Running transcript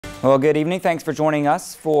Well, good evening. Thanks for joining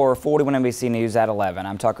us for 41 NBC News at 11.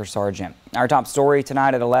 I'm Tucker Sargent. Our top story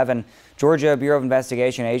tonight at 11, Georgia Bureau of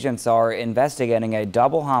Investigation agents are investigating a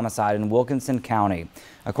double homicide in Wilkinson County.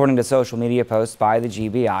 According to social media posts by the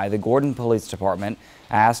GBI, the Gordon Police Department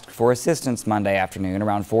asked for assistance Monday afternoon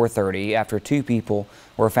around 4:30 after two people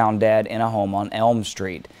were found dead in a home on Elm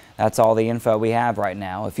Street. That's all the info we have right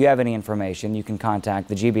now. If you have any information, you can contact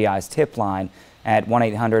the GBI's tip line at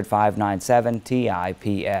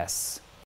 1-800-597-TIPS.